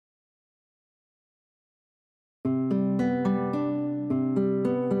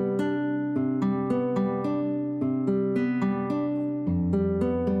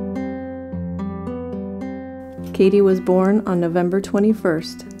Katie was born on November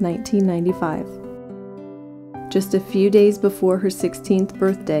 21st, 1995. Just a few days before her 16th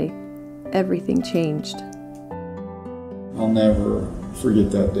birthday, everything changed. I'll never forget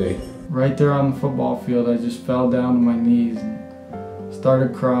that day. Right there on the football field, I just fell down to my knees and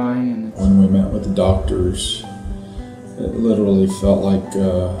started crying. When we met with the doctors, it literally felt like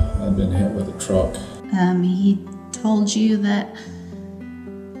I'd been hit with a truck. He told you that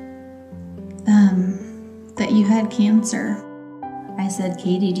you had cancer. I said,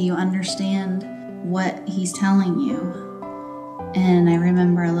 Katie, do you understand what he's telling you? And I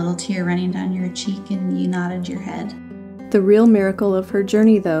remember a little tear running down your cheek and you nodded your head. The real miracle of her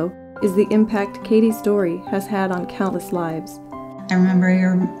journey, though, is the impact Katie's story has had on countless lives. I remember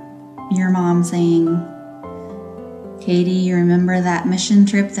your mom saying, Katie, you remember that mission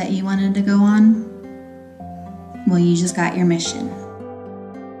trip that you wanted to go on? Well, you just got your mission.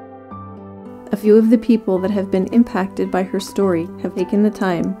 A few of the people that have been impacted by her story have taken the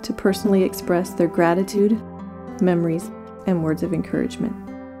time to personally express their gratitude, memories, and words of encouragement.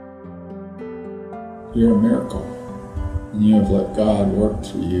 You're a miracle, and you have let God work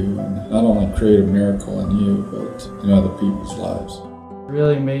through you and not only create a miracle in you, but in other people's lives.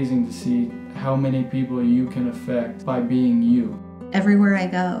 Really amazing to see how many people you can affect by being you. Everywhere I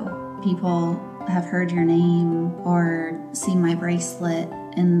go, people have heard your name or seen my bracelet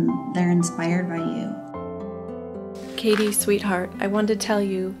and they're inspired by you. Katie, sweetheart, I wanted to tell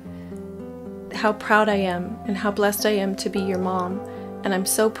you how proud I am and how blessed I am to be your mom, and I'm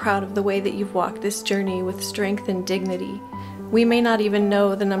so proud of the way that you've walked this journey with strength and dignity. We may not even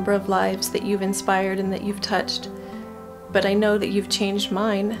know the number of lives that you've inspired and that you've touched, but I know that you've changed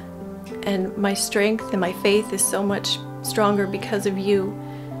mine, and my strength and my faith is so much stronger because of you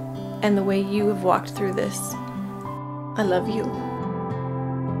and the way you have walked through this. I love you.